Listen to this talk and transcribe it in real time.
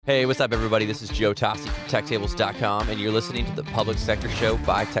Hey, what's up, everybody? This is Joe Tossi from TechTables.com, and you're listening to the Public Sector Show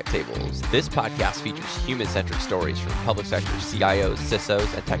by Tech Tables. This podcast features human-centric stories from public sector CIOs,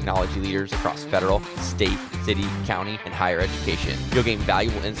 CISOs, and technology leaders across federal, state, city, county, and higher education. You'll gain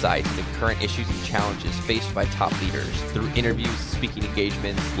valuable insights into current issues and challenges faced by top leaders. Through interviews, speaking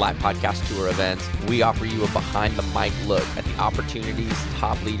engagements, live podcast tour events, we offer you a behind-the-mic look at the opportunities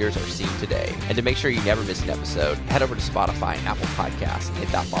top leaders are seeing today. And to make sure you never miss an episode, head over to Spotify and Apple Podcasts and hit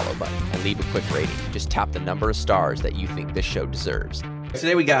that follow button and leave a quick rating. Just tap the number of stars that you think this show deserves.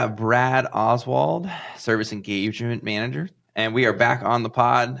 Today we got Brad Oswald, Service Engagement Manager, and we are back on the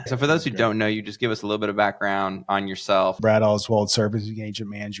pod. So for those who don't know you, just give us a little bit of background on yourself. Brad Oswald, Service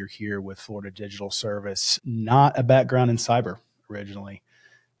Engagement Manager here with Florida Digital Service. Not a background in cyber originally.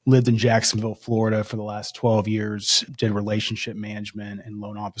 Lived in Jacksonville, Florida for the last 12 years, did relationship management and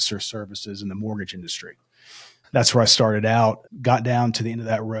loan officer services in the mortgage industry. That's where I started out, got down to the end of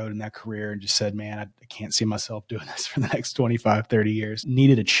that road in that career and just said, man, I can't see myself doing this for the next 25, 30 years.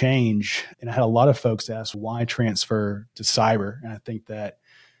 Needed a change. And I had a lot of folks ask, why transfer to cyber? And I think that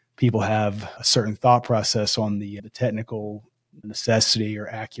people have a certain thought process on the technical necessity or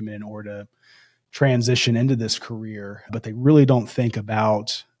acumen in order to transition into this career, but they really don't think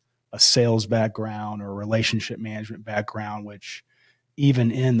about a sales background or a relationship management background, which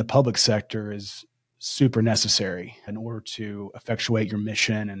even in the public sector is super necessary in order to effectuate your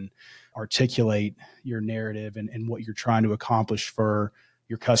mission and articulate your narrative and what you're trying to accomplish for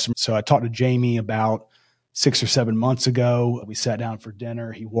your customers. So I talked to Jamie about 6 or 7 months ago. We sat down for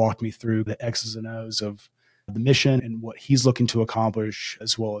dinner. He walked me through the X's and O's of the mission and what he's looking to accomplish,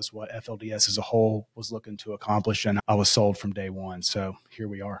 as well as what FLDS as a whole was looking to accomplish. And I was sold from day one. So here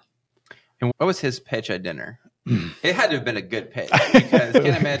we are. And what was his pitch at dinner? It had to have been a good pitch because I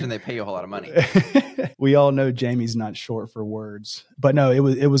can't imagine they pay you a whole lot of money. We all know Jamie's not short for words, but no, it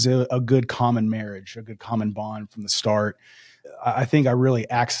was a good common marriage, a good common bond from the start. I think I really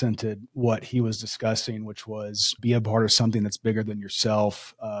accented what he was discussing, which was be a part of something that's bigger than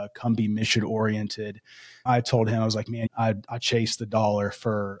yourself, come be mission oriented. I told him, I was like, man, I chased the dollar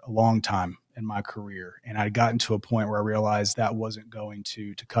for a long time in my career. And I'd gotten to a point where I realized that wasn't going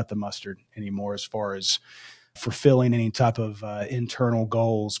to cut the mustard anymore as far as fulfilling any type of internal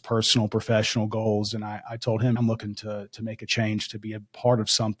goals, personal, professional goals. And I told him I'm looking to make a change, to be a part of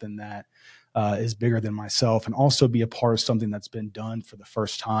something that is bigger than myself, and also be a part of something that's been done for the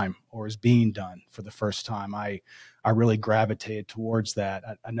first time or is being done for the first time. I really gravitated towards that.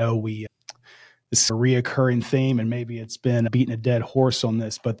 I know this is a reoccurring theme, and maybe it's been beating a dead horse on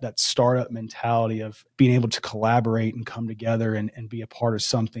this, but that startup mentality of being able to collaborate and come together and be a part of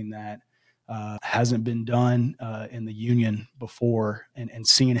something that hasn't been done in the union before, and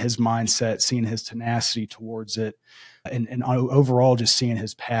seeing his mindset, seeing his tenacity towards it, and overall just seeing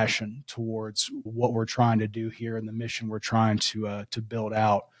his passion towards what we're trying to do here and the mission we're trying to build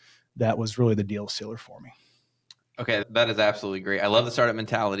out. That was really the deal sealer for me. Okay, that is absolutely great. I love the startup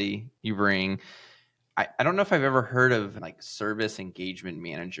mentality you bring. I don't know if I've ever heard of like service engagement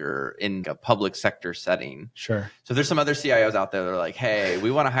manager in a public sector setting. Sure. So there's some other CIOs out there that are like, hey,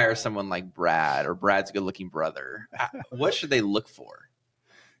 we want to hire someone like Brad, or Brad's a good looking brother. What should they look for?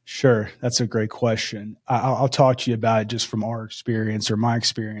 Sure. That's a great question. I'll talk to you about it just from our experience or my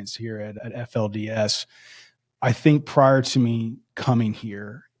experience here at FLDS. I think prior to me coming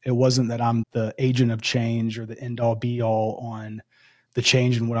here, it wasn't that I'm the agent of change or the end all be all on the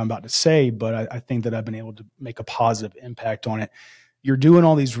change in what I'm about to say, but I think that I've been able to make a positive impact on it. You're doing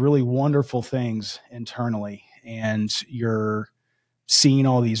all these really wonderful things internally, and you're seeing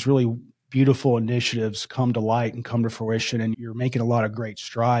all these really beautiful initiatives come to light and come to fruition, and you're making a lot of great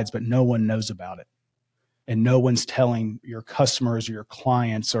strides, but no one knows about it. And no one's telling your customers or your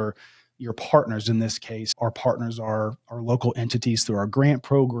clients or your partners. In this case, our partners are our local entities through our grant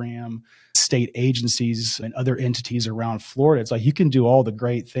program, state agencies, and other entities around Florida. It's like you can do all the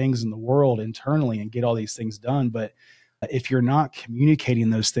great things in the world internally and get all these things done. But if you're not communicating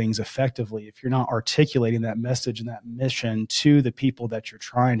those things effectively, if you're not articulating that message and that mission to the people that you're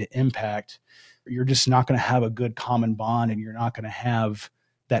trying to impact, you're just not going to have a good common bond, and you're not going to have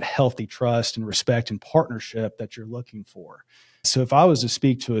that healthy trust and respect and partnership that you're looking for. So if I was to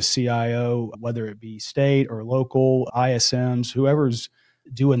speak to a CIO, whether it be state or local, ISMs, whoever's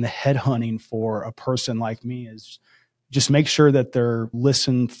doing the headhunting for a person like me, is just make sure that they're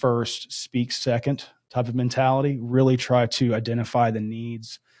listen first, speak second type of mentality. Really try to identify the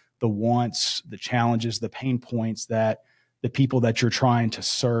needs, the wants, the challenges, the pain points that the people that you're trying to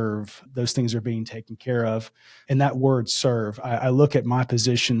serve, those things are being taken care of. And that word serve, I look at my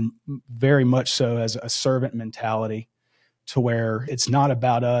position very much so as a servant mentality. to where it's not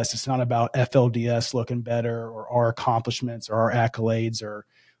about us. It's not about FLDS looking better or our accomplishments or our accolades or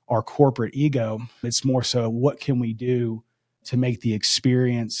our corporate ego. It's more so what can we do to make the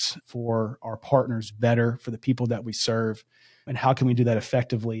experience for our partners better, for the people that we serve, and how can we do that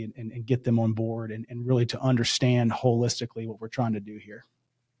effectively and get them on board and really to understand holistically what we're trying to do here.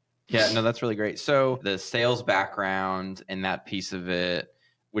 Yeah, no, that's really great. So the sales background and that piece of it,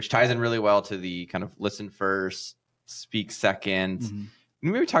 which ties in really well to the kind of listen first, speak second.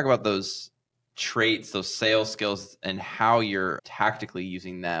 Mm-hmm. Maybe talk about those traits, those sales skills, and how you're tactically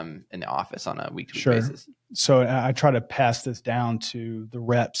using them in the office on a week-to-week basis. So I try to pass this down to the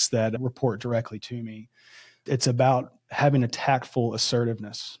reps that report directly to me. It's about having a tactful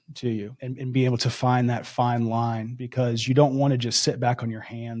assertiveness to you and be able to find that fine line, because you don't want to just sit back on your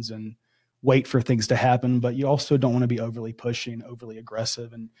hands and wait for things to happen, but you also don't want to be overly pushing, overly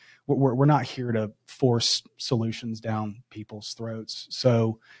aggressive. And we're not here to force solutions down people's throats.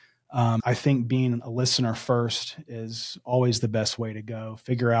 So I think being a listener first is always the best way to go.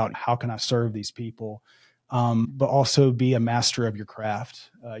 Figure out how can I serve these people, but also be a master of your craft.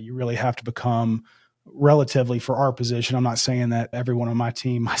 You really have to become relatively, for our position, I'm not saying that everyone on my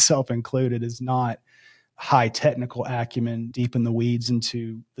team, myself included, is not high technical acumen, deep in the weeds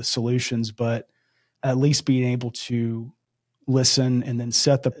into the solutions, but at least being able to listen and then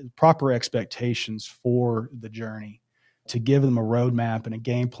set the proper expectations for the journey, to give them a roadmap and a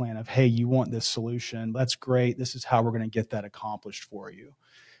game plan of, hey, you want this solution. That's great. This is how we're going to get that accomplished for you.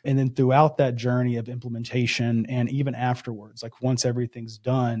 And then throughout that journey of implementation and even afterwards, like once everything's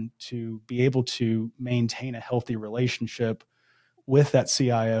done, to be able to maintain a healthy relationship with that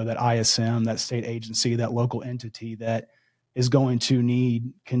CIO, that ISM, that state agency, that local entity that is going to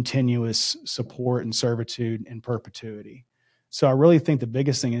need continuous support and servitude in perpetuity. So I really think the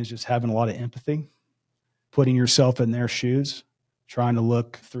biggest thing is just having a lot of empathy, putting yourself in their shoes, trying to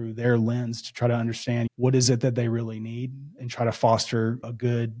look through their lens to try to understand what is it that they really need and try to foster a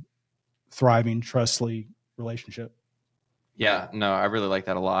good, thriving, trustly relationship. Yeah, no, I really like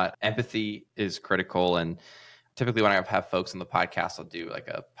that a lot. Empathy is critical. And typically when I have folks on the podcast, I'll do like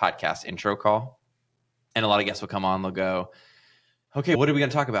a podcast intro call. And a lot of guests will come on, they'll go, okay, what are we going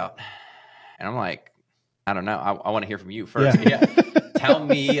to talk about? And I'm like, I don't know. I want to hear from you first. Yeah. Tell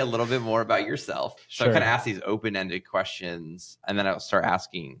me a little bit more about yourself. So I kind of ask these open-ended questions, and then I'll start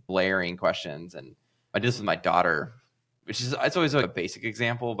asking layering questions. And I did this with my daughter, it's always like a basic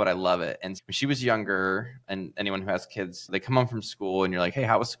example, but I love it. And when she was younger, and anyone who has kids, they come home from school and you're like, hey,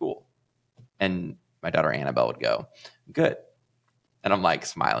 how was school? And my daughter Annabelle would go, good. And I'm like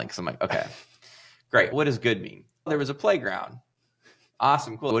smiling because I'm like, okay, great. What does good mean? There was a playground.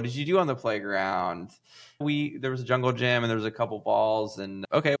 Awesome, cool. What did you do on the playground? There was a jungle gym and there was a couple balls. And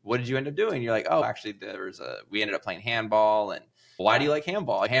okay, what did you end up doing? You're like, oh, actually, we ended up playing handball. And why do you like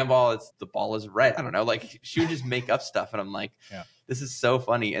handball? Like handball, the ball is red. I don't know. Like she would just make up stuff, and I'm like, This is so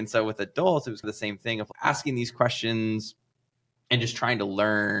funny. And so with adults, it was the same thing of asking these questions and just trying to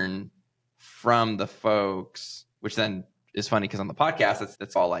learn from the folks, which then is funny because on the podcast,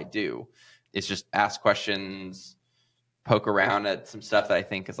 that's all I do. It's just ask questions, poke around at some stuff that I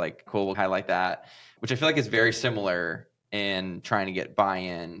think is like cool. We'll highlight that, which I feel like is very similar in trying to get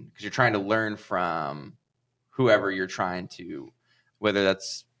buy-in, because you're trying to learn from whoever you're trying to, whether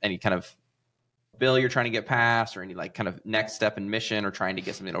that's any kind of bill you're trying to get passed or any like kind of next step in mission or trying to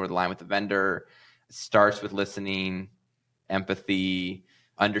get something over the line with the vendor. It starts with listening, empathy,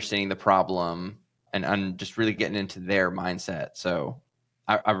 understanding the problem, and just really getting into their mindset. So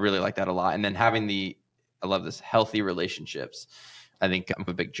I really like that a lot. And then having I love this, healthy relationships. I think I'm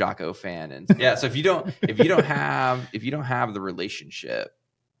a big Jocko fan. And yeah, so if you don't have the relationship,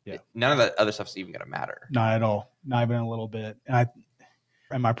 none of that other stuff's even going to matter. Not at all. Not even a little bit. And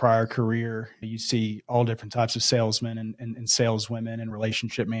in my prior career, you see all different types of salesmen and saleswomen and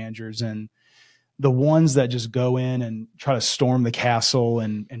relationship managers, and the ones that just go in and try to storm the castle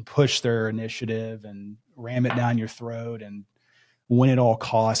and push their initiative and ram it down your throat and win at all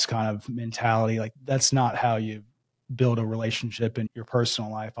costs kind of mentality. Like that's not how you build a relationship in your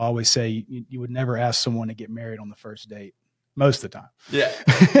personal life. I always say you would never ask someone to get married on the first date. Most of the time. Yeah.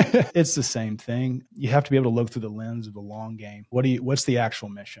 It's the same thing. You have to be able to look through the lens of the long game. What's the actual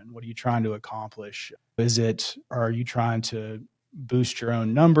mission? What are you trying to accomplish? Are you trying to boost your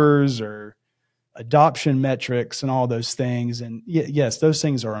own numbers or adoption metrics and all those things? And yes, those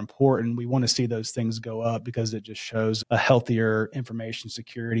things are important. We want to see those things go up because it just shows a healthier information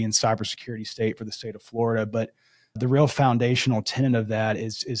security and cybersecurity state for the state of Florida. But the real foundational tenet of that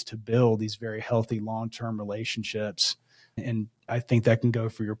is to build these very healthy long-term relationships And I think that can go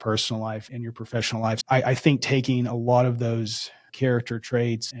for your personal life and your professional life. I think taking a lot of those character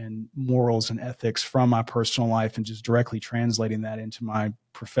traits and morals and ethics from my personal life and just directly translating that into my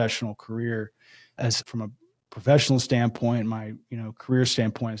professional career, as from a professional standpoint, my career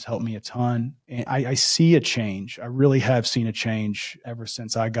standpoint, has helped me a ton. And I see a change. I really have seen a change ever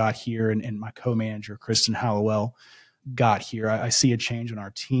since I got here, and my co-manager, Kristen Hallowell, got here. I see a change in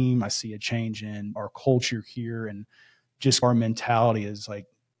our team. I see a change in our culture here, and just our mentality is like,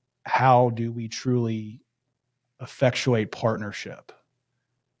 how do we truly effectuate partnership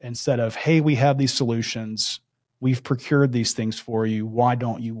instead of, hey, we have these solutions, we've procured these things for you, why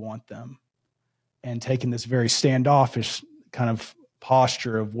don't you want them? And taking this very standoffish kind of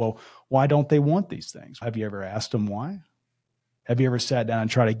posture of, well, why don't they want these things? Have you ever asked them why? Have you ever sat down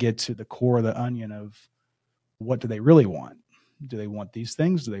and tried to get to the core of the onion of what do they really want? Do they want these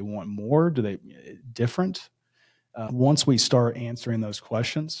things? Do they want more? Do they different? Once we start answering those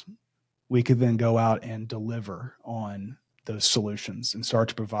questions, we could then go out and deliver on those solutions and start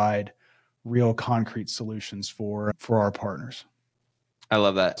to provide real concrete solutions for our partners. I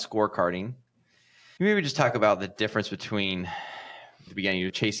love that. Scorecarding. Maybe just talk about the difference between the beginning,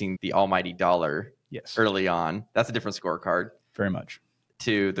 you're chasing the almighty dollar early on. That's a different scorecard. Very much.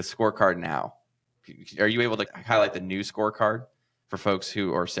 To the scorecard now. Are you able to highlight the new scorecard for folks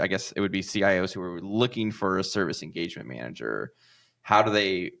who, or I guess it would be CIOs who are looking for a service engagement manager? How do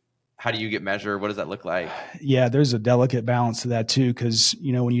you get measured? What does that look like? Yeah, there's a delicate balance to that too, because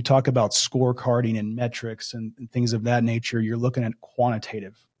when you talk about scorecarding and metrics and things of that nature, you're looking at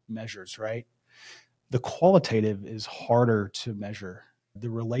quantitative measures, right? The qualitative is harder to measure. The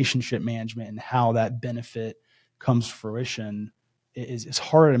relationship management and how that benefit comes to fruition is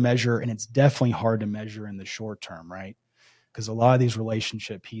harder to measure, and it's definitely hard to measure in the short term, right? Because a lot of these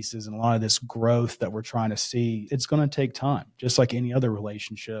relationship pieces and a lot of this growth that we're trying to see, it's going to take time. Just like any other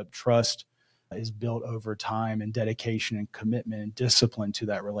relationship, trust is built over time, and dedication and commitment and discipline to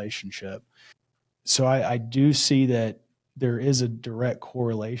that relationship. So I do see that there is a direct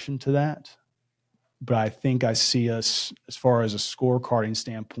correlation to that. But I think I see us, as far as a scorecarding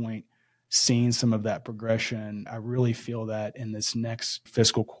standpoint, seeing some of that progression. I really feel that in this next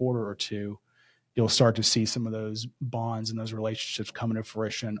fiscal quarter or two, you'll start to see some of those bonds and those relationships coming to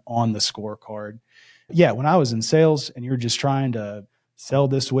fruition on the scorecard. Yeah, when I was in sales and you're just trying to sell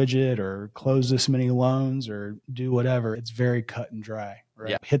this widget or close this many loans or do whatever, it's very cut and dry,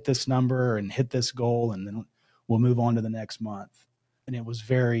 right? Yeah. Hit this number and hit this goal, and then we'll move on to the next month. And it was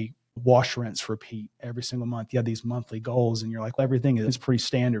very wash, rinse, repeat every single month. You have these monthly goals and you're like, well, everything is pretty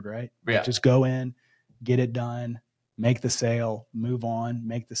standard, right? Yeah. Like, just go in, get it done, make the sale, move on,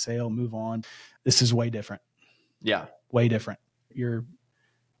 make the sale, move on. This is way different. Yeah. Way different.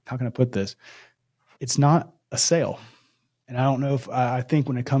 How can I put this? It's not a sale. And I don't know if, I think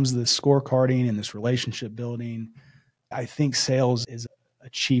when it comes to this scorecarding and this relationship building, I think sales is a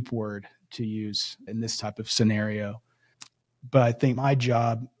cheap word to use in this type of scenario. But I think my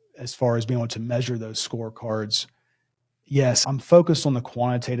job, as far as being able to measure those scorecards, yes, I'm focused on the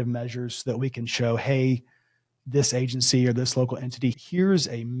quantitative measures so that we can show, hey, this agency or this local entity, here's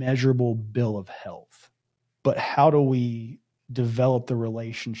a measurable bill of health. But how do we develop the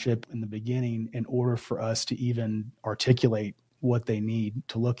relationship in the beginning in order for us to even articulate what they need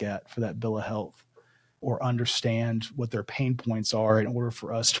to look at for that bill of health, or understand what their pain points are in order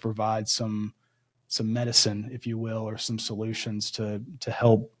for us to provide some medicine, if you will, or some solutions to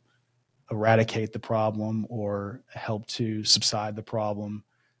help eradicate the problem or help to subside the problem,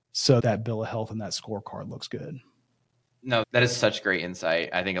 so that bill of health and that scorecard looks good. No, that is such great insight.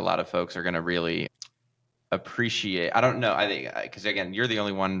 I think a lot of folks are going to really appreciate. I don't know. I think because again, you're the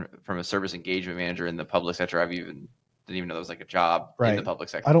only one from a service engagement manager in the public sector. Didn't even know there was like a job in the public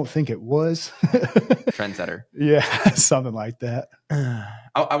sector. I don't think it was. Trendsetter. Yeah, something like that.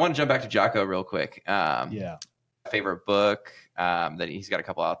 I want to jump back to Jocko real quick. Yeah. Favorite book that he's got a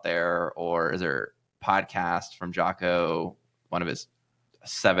couple out there, or is there podcast from Jocko? One of his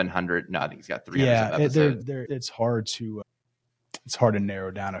 700. No, I think he's got 300 episodes. It's hard to narrow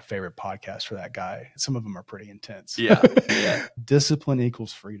down a favorite podcast for that guy. Some of them are pretty intense. Yeah. Yeah. Discipline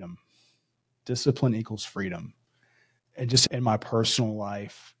equals freedom. Discipline equals freedom. And just in my personal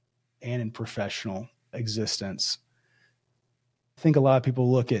life and in professional existence, I think a lot of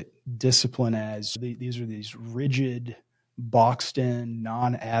people look at discipline as these are these rigid, boxed in,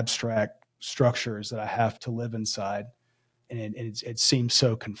 non-abstract structures that I have to live inside. And it seems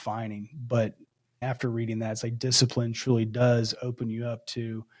so confining. But after reading that, it's like discipline truly does open you up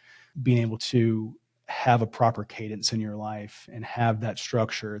to being able to have a proper cadence in your life and have that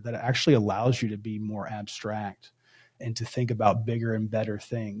structure that actually allows you to be more abstract and to think about bigger and better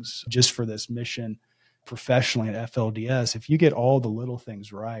things just for this mission professionally at FLDS. If you get all the little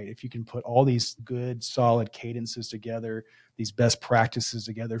things right, if you can put all these good, solid cadences together, these best practices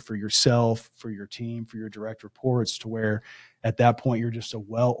together for yourself, for your team, for your direct reports, to where at that point you're just a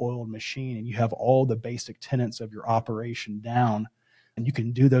well-oiled machine and you have all the basic tenets of your operation down, and you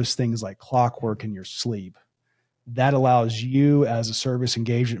can do those things like clockwork in your sleep. That allows you as a service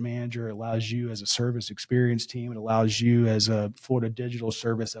engagement manager, it allows you as a service experience team, it allows you as a Florida Digital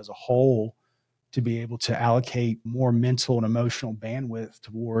Service as a whole to be able to allocate more mental and emotional bandwidth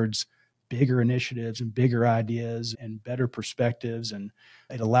towards bigger initiatives and bigger ideas and better perspectives. And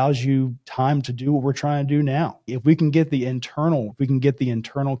it allows you time to do what we're trying to do now. If we can get the internal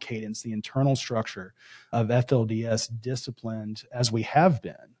cadence, the internal structure of FLDS disciplined as we have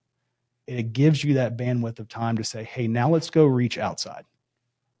been, it gives you that bandwidth of time to say, hey, now let's go reach outside.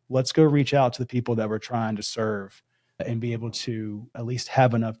 Let's go reach out to the people that we're trying to serve and be able to at least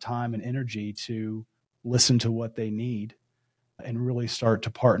have enough time and energy to listen to what they need and really start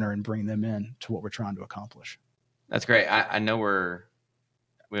to partner and bring them in to what we're trying to accomplish. That's great. I know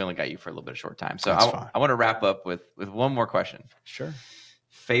we only got you for a little bit of short time. So I want to wrap up with one more question. Sure.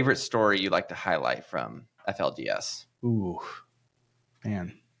 Favorite story you'd like to highlight from FLDS? Ooh,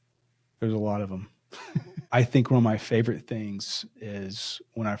 man, there's a lot of them. I think one of my favorite things is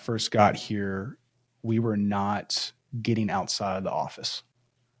when I first got here, we were not getting outside of the office.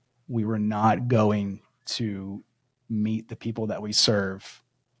 We were not going to meet the people that we serve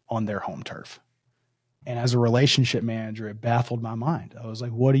on their home turf. And as a relationship manager, it baffled my mind. I was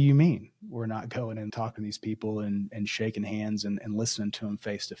like, what do you mean we're not going and talking to these people and shaking hands and listening to them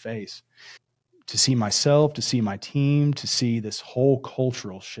face to face? To see myself, to see my team, to see this whole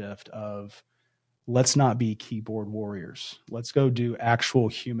cultural shift of let's not be keyboard warriors. Let's go do actual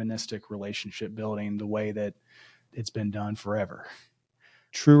humanistic relationship building the way that it's been done forever.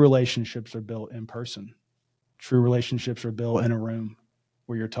 True relationships are built in person. True relationships are built in a room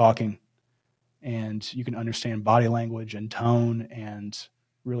where you're talking and you can understand body language and tone and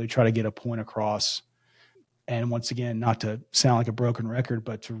really try to get a point across. And once again, not to sound like a broken record,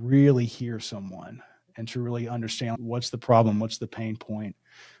 but to really hear someone and to really understand what's the problem, what's the pain point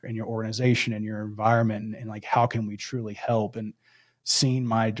in your organization and your environment, and like how can we truly help. And seeing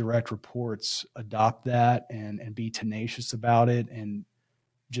my direct reports adopt that and be tenacious about it, and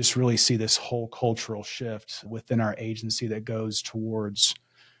just really see this whole cultural shift within our agency that goes towards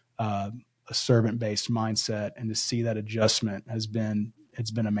a servant-based mindset, and to see that adjustment it's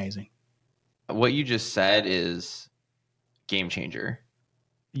been amazing. What you just said is game changer.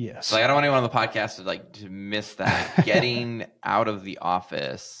 Yes. Like, I don't want anyone on the podcast to miss that. Getting out of the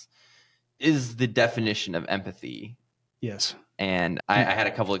office is the definition of empathy. Yes. And I had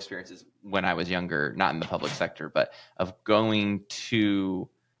a couple experiences when I was younger, not in the public sector, but of going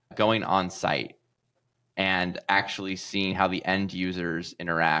on site and actually seeing how the end users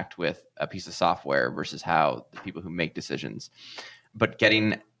interact with a piece of software versus how the people who make decisions. But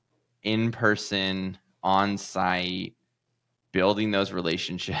getting in person, on site, building those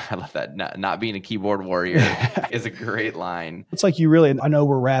relationships. I love that. Not being a keyboard warrior is a great line. It's like I know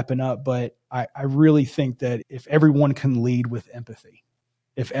we're wrapping up, but I really think that if everyone can lead with empathy,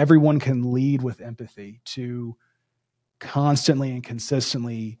 to constantly and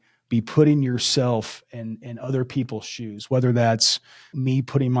consistently be putting yourself in other people's shoes, whether that's me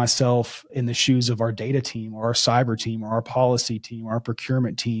putting myself in the shoes of our data team or our cyber team or our policy team or our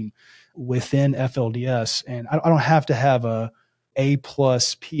procurement team within FLDS. And I don't have to have a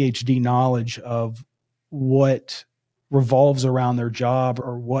plus PhD knowledge of what revolves around their job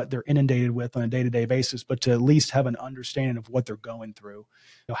or what they're inundated with on a day-to-day basis, but to at least have an understanding of what they're going through.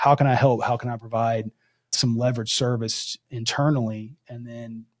 How can I help? How can I provide some leverage service internally? And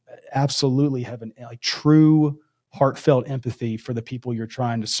then absolutely have true heartfelt empathy for the people you're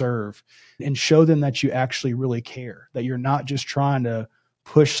trying to serve, and show them that you actually really care, that you're not just trying to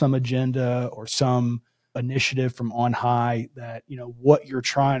push some agenda or some initiative from on high, that what you're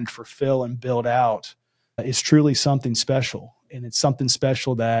trying to fulfill and build out is truly something special. And it's something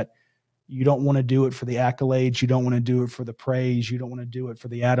special that you don't want to do it for the accolades. You don't want to do it for the praise. You don't want to do it for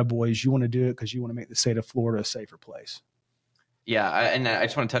the attaboys. You want to do it because you want to make the state of Florida a safer place. Yeah. And I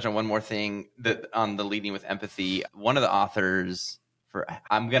just want to touch on one more thing on the leading with empathy. One of the authors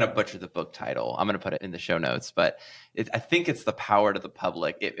I'm going to butcher the book title. I'm going to put it in the show notes, but I think it's The Power to the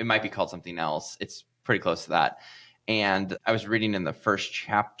Public. It might be called something else. It's pretty close to that. And I was reading in the first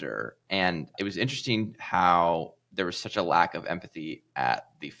chapter, and it was interesting how there was such a lack of empathy at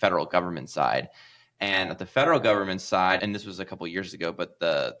the federal government side. And at the federal government side, and this was a couple of years ago, but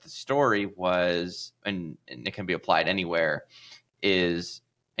the story was, and it can be applied anywhere, is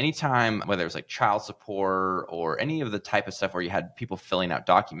anytime, whether it was like child support or any of the type of stuff where you had people filling out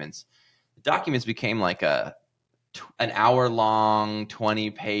documents, the documents became like an hour-long,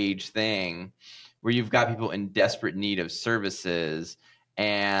 20-page thing where you've got people in desperate need of services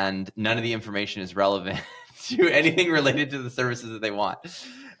and none of the information is relevant to anything related to the services that they want.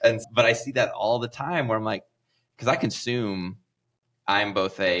 But I see that all the time where I'm like, because I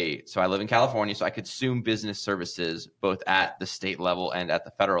live in California, so I consume business services both at the state level and at the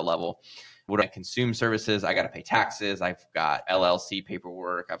federal level. When I consume services, I got to pay taxes. I've got LLC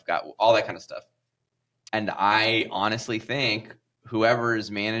paperwork. I've got all that kind of stuff. And I honestly think whoever is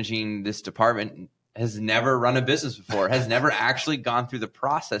managing this department has never run a business before, has never actually gone through the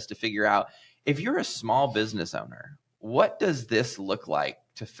process to figure out, if you're a small business owner, what does this look like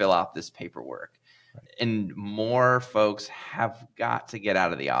to fill out this paperwork? Right. And more folks have got to get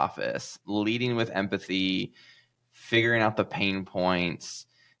out of the office, leading with empathy, figuring out the pain points,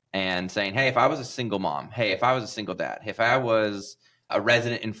 and saying, hey, if I was a single mom, hey, if I was a single dad, if I was a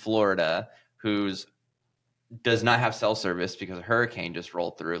resident in Florida who does not have cell service because a hurricane just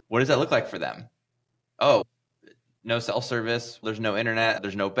rolled through, what does that look like for them? Oh, no cell service, there's no internet,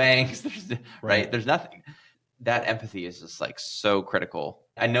 there's no banks, right? There's nothing. That empathy is just like so critical.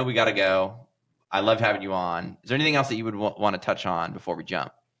 I know we got to go. I loved having you on. Is there anything else that you would want to touch on before we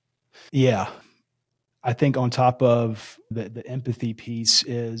jump? Yeah. I think on top of the empathy piece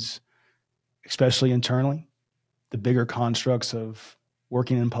is, especially internally, the bigger constructs of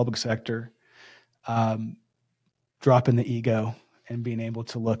working in public sector, dropping the ego and being able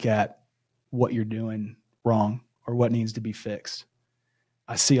to look at what you're doing wrong or what needs to be fixed.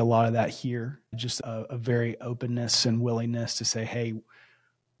 I see a lot of that here, just a very openness and willingness to say, hey,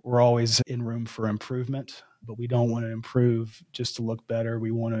 we're always in room for improvement, but we don't want to improve just to look better.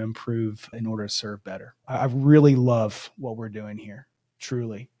 We want to improve in order to serve better. I really love what we're doing here,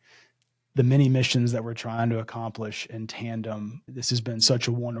 truly. The many missions that we're trying to accomplish in tandem, this has been such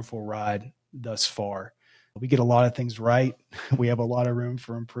a wonderful ride thus far. We get a lot of things right. We have a lot of room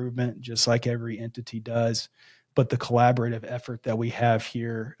for improvement, just like every entity does. But the collaborative effort that we have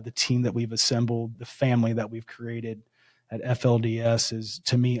here, the team that we've assembled, the family that we've created at FLDS is,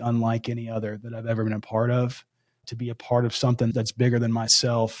 to me, unlike any other that I've ever been a part of. To be a part of something that's bigger than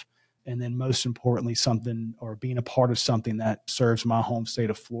myself, and then most importantly, being a part of something that serves my home state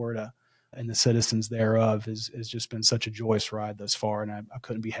of Florida and the citizens thereof has just been such a joyous ride thus far, and I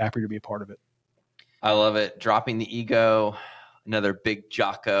couldn't be happier to be a part of it. I love it. Dropping the ego, another big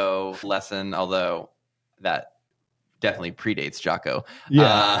Jocko lesson, although that definitely predates Jocko.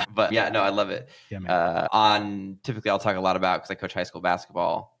 Yeah. But yeah, no, I love it. Yeah, man. Typically I'll talk a lot about, because I coach high school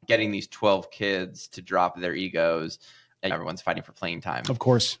basketball, getting these 12 kids to drop their egos. And everyone's fighting for playing time. Of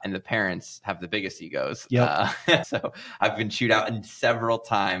course. And the parents have the biggest egos. Yep. So I've been chewed out several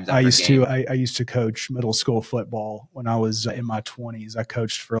times. I used to coach middle school football when I was in my 20s. I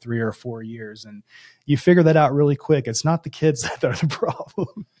coached for 3 or 4 years, and you figure that out really quick. It's not the kids that are the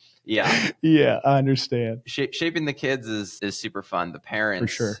problem. Yeah. Yeah, I understand. Shaping the kids is super fun. The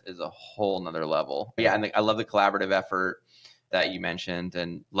parents is a whole nother level. Yeah, and I love the collaborative effort that you mentioned,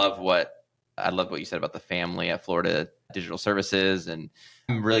 and I love what you said about the family at Florida Digital Services. And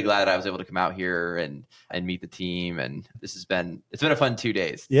I'm really glad that I was able to come out here and meet the team. And it's been a fun 2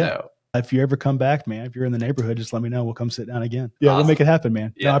 days. Yeah. So if you ever come back, man, if you're in the neighborhood, just let me know. We'll come sit down again. Yeah, awesome. We'll make it happen,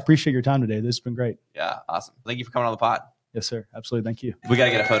 man. Yeah. No, I appreciate your time today. This has been great. Yeah, awesome. Thank you for coming on the pod. Yes, sir. Absolutely. Thank you. We got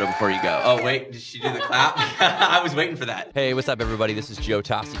to get a photo before you go. Oh, wait. Did she do the clap? I was waiting for that. Hey, what's up, everybody? This is Joe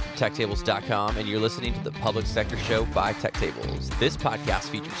Tossi from TechTables.com, and you're listening to the Public Sector Show by Tech Tables. This podcast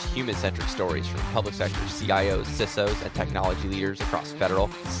features human-centric stories from public sector CIOs, CISOs, and technology leaders across federal,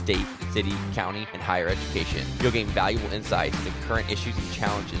 state, city, county, and higher education. You'll gain valuable insights into current issues and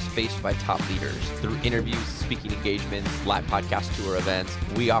challenges faced by top leaders. Through interviews, speaking engagements, live podcast tour events,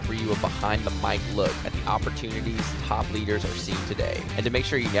 we offer you a behind-the-mic look at the opportunities top leaders are seeing today. And to make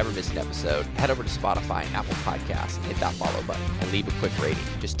sure you never miss an episode, head over to Spotify and Apple Podcasts and hit that follow button and leave a quick rating.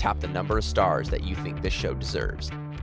 Just tap the number of stars that you think this show deserves.